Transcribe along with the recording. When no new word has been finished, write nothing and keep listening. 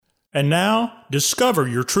And now, discover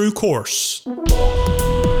your true course.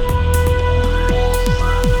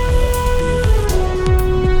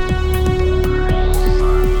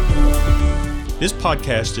 This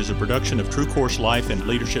podcast is a production of True Course Life and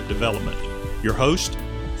Leadership Development. Your host,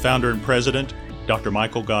 founder and president, Dr.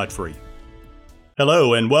 Michael Godfrey.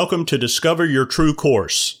 Hello, and welcome to Discover Your True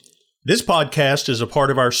Course. This podcast is a part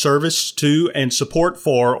of our service to and support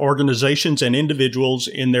for organizations and individuals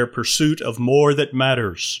in their pursuit of more that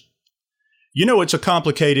matters. You know, it's a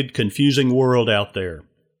complicated, confusing world out there.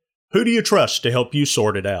 Who do you trust to help you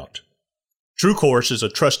sort it out? True Course is a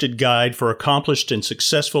trusted guide for accomplished and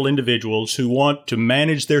successful individuals who want to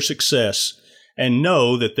manage their success and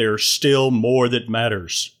know that there's still more that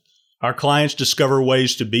matters. Our clients discover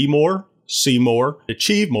ways to be more, see more,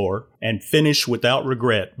 achieve more, and finish without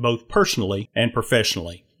regret, both personally and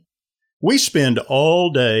professionally. We spend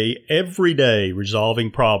all day, every day,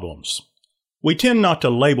 resolving problems. We tend not to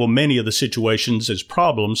label many of the situations as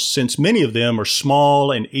problems since many of them are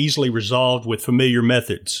small and easily resolved with familiar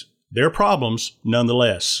methods. They're problems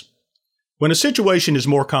nonetheless. When a situation is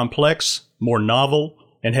more complex, more novel,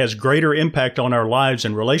 and has greater impact on our lives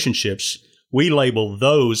and relationships, we label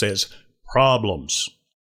those as problems.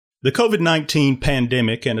 The COVID-19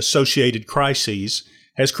 pandemic and associated crises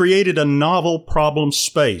has created a novel problem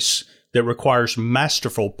space that requires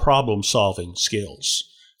masterful problem-solving skills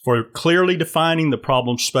for clearly defining the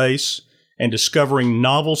problem space and discovering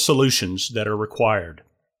novel solutions that are required.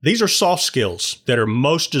 These are soft skills that are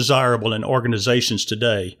most desirable in organizations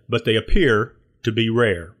today, but they appear to be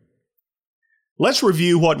rare. Let's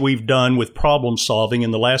review what we've done with problem solving in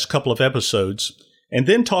the last couple of episodes, and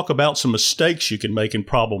then talk about some mistakes you can make in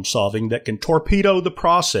problem solving that can torpedo the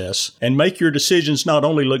process and make your decisions not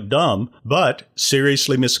only look dumb, but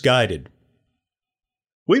seriously misguided.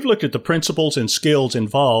 We've looked at the principles and skills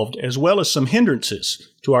involved, as well as some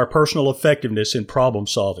hindrances to our personal effectiveness in problem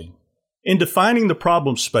solving. In defining the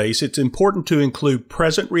problem space, it's important to include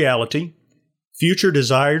present reality, future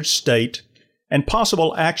desired state, and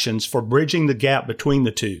possible actions for bridging the gap between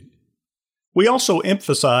the two. We also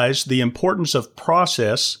emphasize the importance of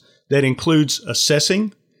process that includes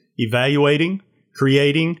assessing, evaluating,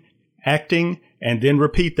 creating, acting, and then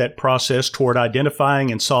repeat that process toward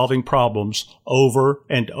identifying and solving problems over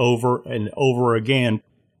and over and over again.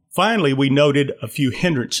 Finally, we noted a few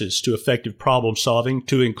hindrances to effective problem solving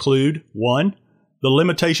to include 1. The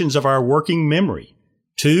limitations of our working memory.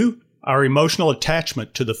 2. Our emotional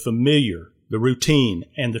attachment to the familiar, the routine,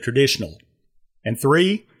 and the traditional. And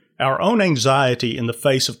 3. Our own anxiety in the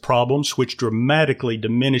face of problems, which dramatically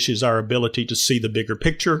diminishes our ability to see the bigger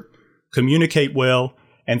picture, communicate well,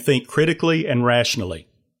 and think critically and rationally.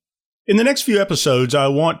 In the next few episodes, I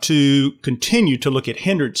want to continue to look at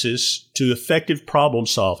hindrances to effective problem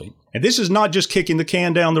solving. And this is not just kicking the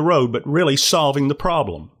can down the road, but really solving the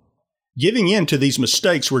problem. Giving in to these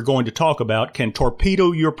mistakes we're going to talk about can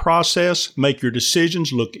torpedo your process, make your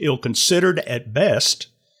decisions look ill-considered at best,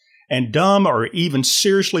 and dumb or even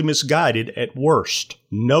seriously misguided at worst.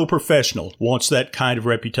 No professional wants that kind of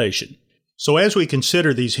reputation. So as we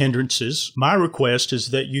consider these hindrances, my request is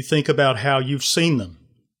that you think about how you've seen them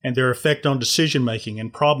and their effect on decision-making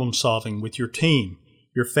and problem-solving with your team,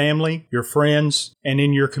 your family, your friends, and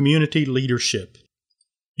in your community leadership.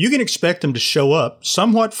 You can expect them to show up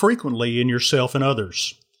somewhat frequently in yourself and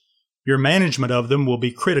others. Your management of them will be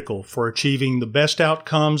critical for achieving the best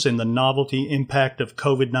outcomes and the novelty impact of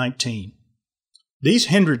COVID-19. These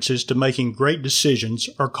hindrances to making great decisions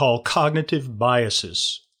are called cognitive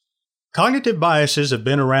biases. Cognitive biases have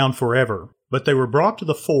been around forever, but they were brought to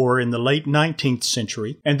the fore in the late 19th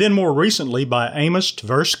century, and then more recently by Amos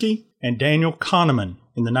Tversky and Daniel Kahneman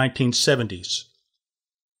in the 1970s.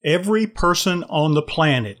 Every person on the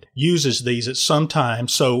planet uses these at some time,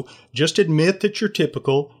 so just admit that you're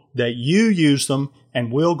typical, that you use them,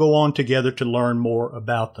 and we'll go on together to learn more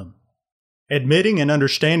about them. Admitting and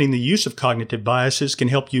understanding the use of cognitive biases can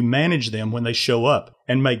help you manage them when they show up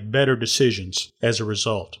and make better decisions as a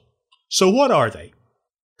result. So what are they?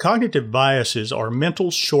 Cognitive biases are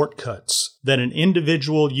mental shortcuts that an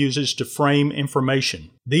individual uses to frame information.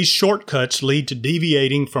 These shortcuts lead to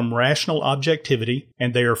deviating from rational objectivity,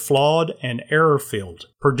 and they are flawed and error-filled,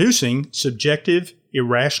 producing subjective,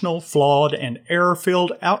 irrational, flawed, and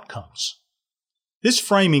error-filled outcomes. This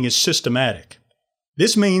framing is systematic.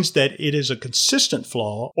 This means that it is a consistent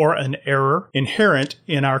flaw or an error inherent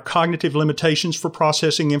in our cognitive limitations for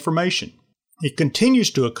processing information. It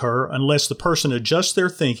continues to occur unless the person adjusts their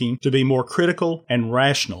thinking to be more critical and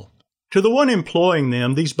rational. To the one employing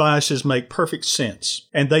them, these biases make perfect sense,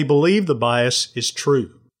 and they believe the bias is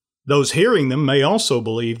true. Those hearing them may also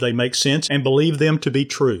believe they make sense and believe them to be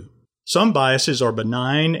true. Some biases are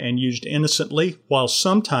benign and used innocently, while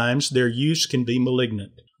sometimes their use can be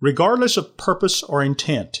malignant. Regardless of purpose or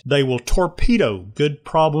intent, they will torpedo good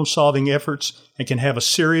problem-solving efforts and can have a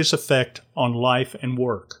serious effect on life and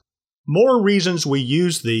work. More reasons we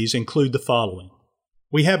use these include the following.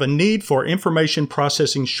 We have a need for information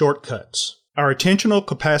processing shortcuts. Our attentional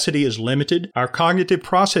capacity is limited. Our cognitive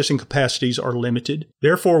processing capacities are limited.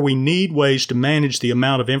 Therefore, we need ways to manage the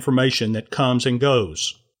amount of information that comes and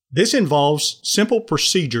goes. This involves simple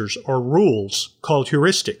procedures or rules called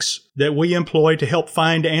heuristics that we employ to help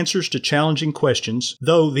find answers to challenging questions,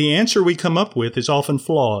 though the answer we come up with is often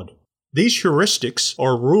flawed. These heuristics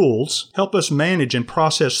or rules help us manage and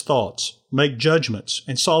process thoughts, make judgments,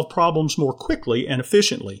 and solve problems more quickly and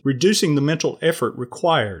efficiently, reducing the mental effort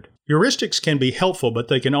required. Heuristics can be helpful, but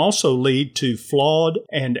they can also lead to flawed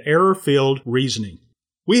and error-filled reasoning.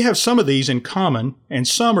 We have some of these in common, and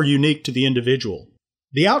some are unique to the individual.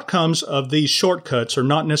 The outcomes of these shortcuts are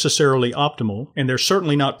not necessarily optimal, and they're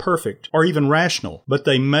certainly not perfect or even rational, but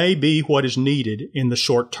they may be what is needed in the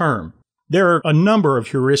short term. There are a number of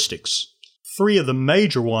heuristics. 3 of the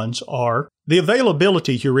major ones are: the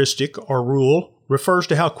availability heuristic or rule refers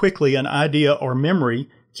to how quickly an idea or memory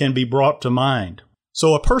can be brought to mind.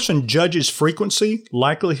 So a person judges frequency,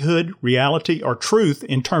 likelihood, reality, or truth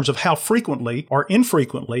in terms of how frequently or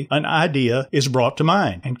infrequently an idea is brought to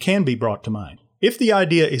mind and can be brought to mind. If the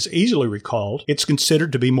idea is easily recalled, it's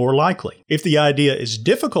considered to be more likely. If the idea is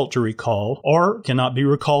difficult to recall or cannot be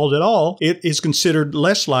recalled at all, it is considered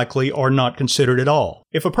less likely or not considered at all.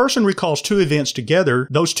 If a person recalls 2 events together,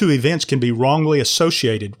 those 2 events can be wrongly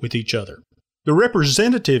associated with each other. The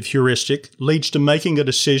representative heuristic leads to making a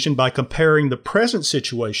decision by comparing the present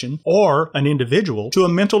situation or an individual to a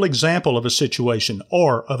mental example of a situation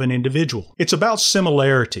or of an individual. It's about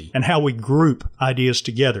similarity and how we group ideas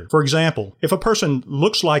together. For example, if a person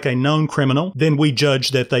looks like a known criminal, then we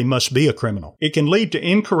judge that they must be a criminal. It can lead to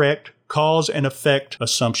incorrect cause and effect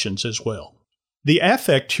assumptions as well. The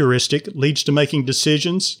affect heuristic leads to making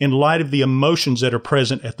decisions in light of the emotions that are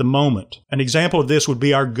present at the moment. An example of this would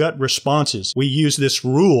be our gut responses. We use this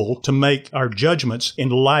rule to make our judgments in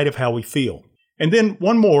light of how we feel. And then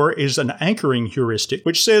one more is an anchoring heuristic,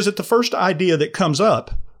 which says that the first idea that comes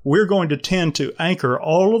up, we're going to tend to anchor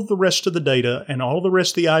all of the rest of the data and all the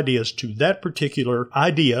rest of the ideas to that particular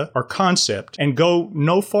idea or concept and go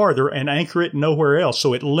no farther and anchor it nowhere else.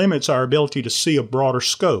 So it limits our ability to see a broader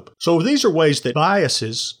scope. So these are ways that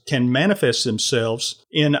biases can manifest themselves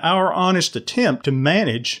in our honest attempt to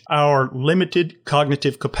manage our limited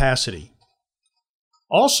cognitive capacity.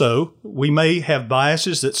 Also, we may have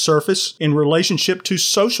biases that surface in relationship to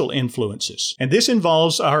social influences. And this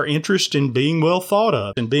involves our interest in being well thought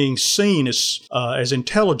of and being seen as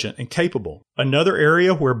intelligent and capable. Another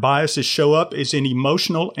area where biases show up is in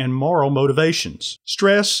emotional and moral motivations.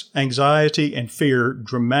 Stress, anxiety, and fear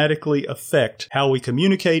dramatically affect how we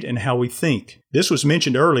communicate and how we think. This was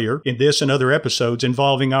mentioned earlier in this and other episodes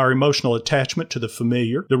involving our emotional attachment to the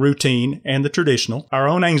familiar, the routine, and the traditional, our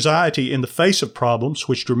own anxiety in the face of problems,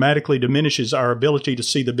 which dramatically diminishes our ability to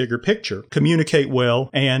see the bigger picture, communicate well,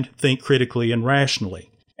 and think critically and rationally.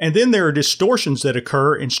 And then there are distortions that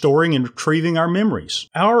occur in storing and retrieving our memories.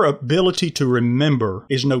 Our ability to remember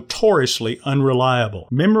is notoriously unreliable.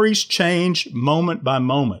 Memories change moment by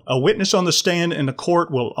moment. A witness on the stand in a court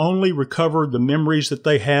will only recover the memories that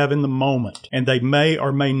they have in the moment, and they may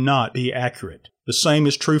or may not be accurate. The same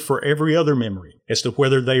is true for every other memory as to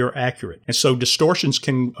whether they are accurate. And so distortions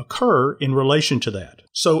can occur in relation to that.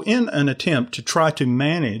 So in an attempt to try to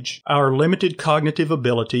manage our limited cognitive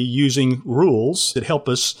ability using rules that help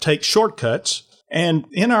us take shortcuts, and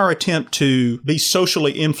in our attempt to be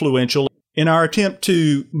socially influential, in our attempt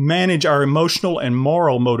to manage our emotional and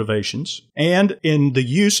moral motivations, and in the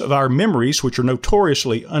use of our memories, which are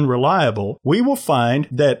notoriously unreliable, we will find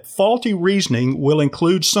that faulty reasoning will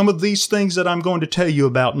include some of these things that I'm going to tell you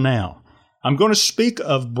about now. I'm going to speak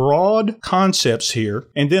of broad concepts here,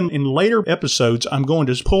 and then in later episodes, I'm going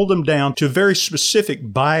to pull them down to very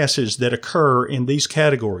specific biases that occur in these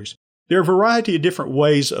categories. There are a variety of different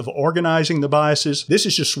ways of organizing the biases. This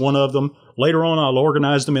is just one of them. Later on, I'll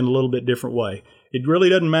organize them in a little bit different way. It really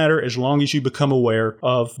doesn't matter as long as you become aware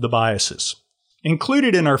of the biases.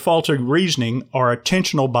 Included in our faulty reasoning are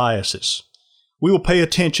attentional biases. We will pay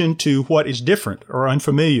attention to what is different or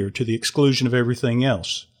unfamiliar to the exclusion of everything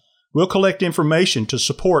else. We'll collect information to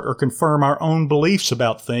support or confirm our own beliefs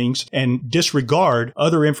about things and disregard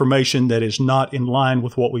other information that is not in line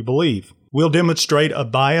with what we believe. We'll demonstrate a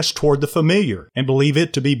bias toward the familiar and believe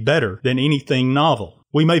it to be better than anything novel.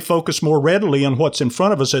 We may focus more readily on what's in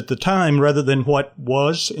front of us at the time rather than what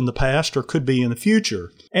was in the past or could be in the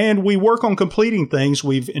future. And we work on completing things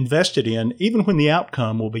we've invested in even when the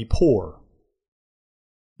outcome will be poor.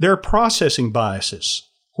 There are processing biases,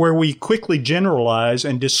 where we quickly generalize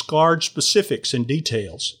and discard specifics and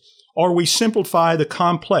details. Or we simplify the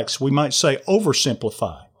complex, we might say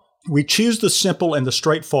oversimplify. We choose the simple and the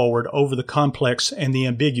straightforward over the complex and the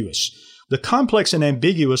ambiguous. The complex and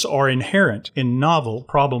ambiguous are inherent in novel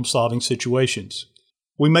problem-solving situations.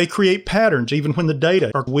 We may create patterns even when the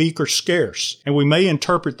data are weak or scarce, and we may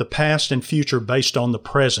interpret the past and future based on the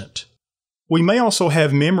present. We may also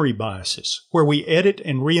have memory biases, where we edit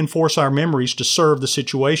and reinforce our memories to serve the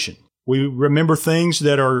situation. We remember things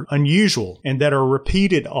that are unusual and that are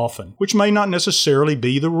repeated often, which may not necessarily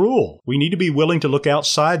be the rule. We need to be willing to look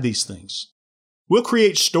outside these things. We'll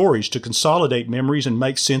create stories to consolidate memories and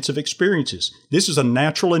make sense of experiences. This is a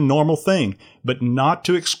natural and normal thing, but not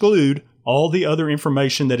to exclude all the other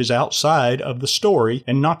information that is outside of the story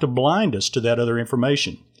and not to blind us to that other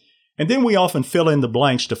information. And then we often fill in the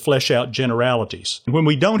blanks to flesh out generalities. And when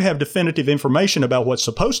we don't have definitive information about what's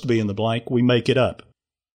supposed to be in the blank, we make it up.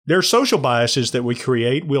 There are social biases that we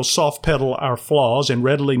create. We'll soft pedal our flaws and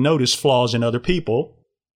readily notice flaws in other people.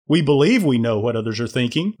 We believe we know what others are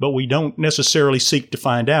thinking, but we don't necessarily seek to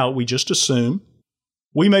find out. We just assume.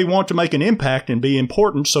 We may want to make an impact and be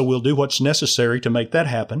important, so we'll do what's necessary to make that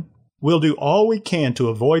happen. We'll do all we can to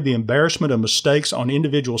avoid the embarrassment of mistakes on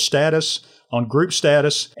individual status, on group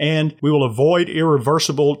status, and we will avoid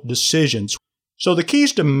irreversible decisions. So the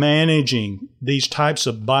keys to managing these types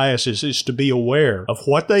of biases is to be aware of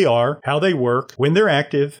what they are, how they work, when they're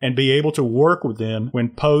active, and be able to work with them when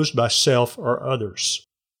posed by self or others.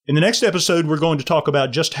 In the next episode, we're going to talk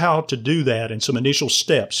about just how to do that and some initial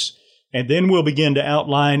steps, and then we'll begin to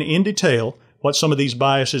outline in detail what some of these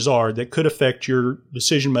biases are that could affect your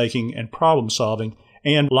decision-making and problem-solving,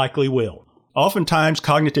 and likely will. Oftentimes,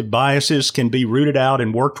 cognitive biases can be rooted out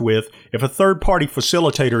and worked with if a third-party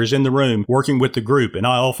facilitator is in the room working with the group, and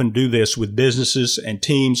I often do this with businesses and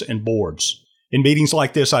teams and boards. In meetings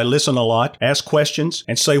like this, I listen a lot, ask questions,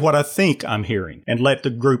 and say what I think I'm hearing, and let the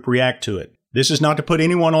group react to it. This is not to put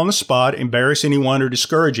anyone on the spot, embarrass anyone, or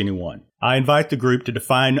discourage anyone. I invite the group to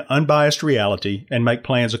define unbiased reality and make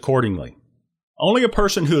plans accordingly. Only a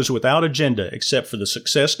person who is without agenda except for the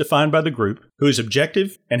success defined by the group, who is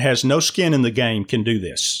objective and has no skin in the game, can do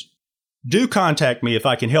this. Do contact me if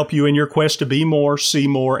I can help you in your quest to be more, see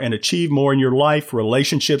more, and achieve more in your life,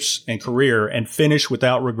 relationships, and career, and finish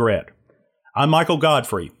without regret. I'm Michael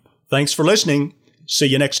Godfrey. Thanks for listening. See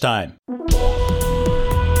you next time.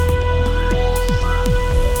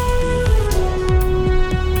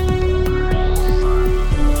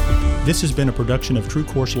 This has been a production of True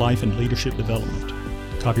Course Life and Leadership Development.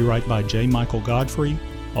 Copyright by J. Michael Godfrey.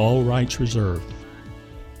 All rights reserved.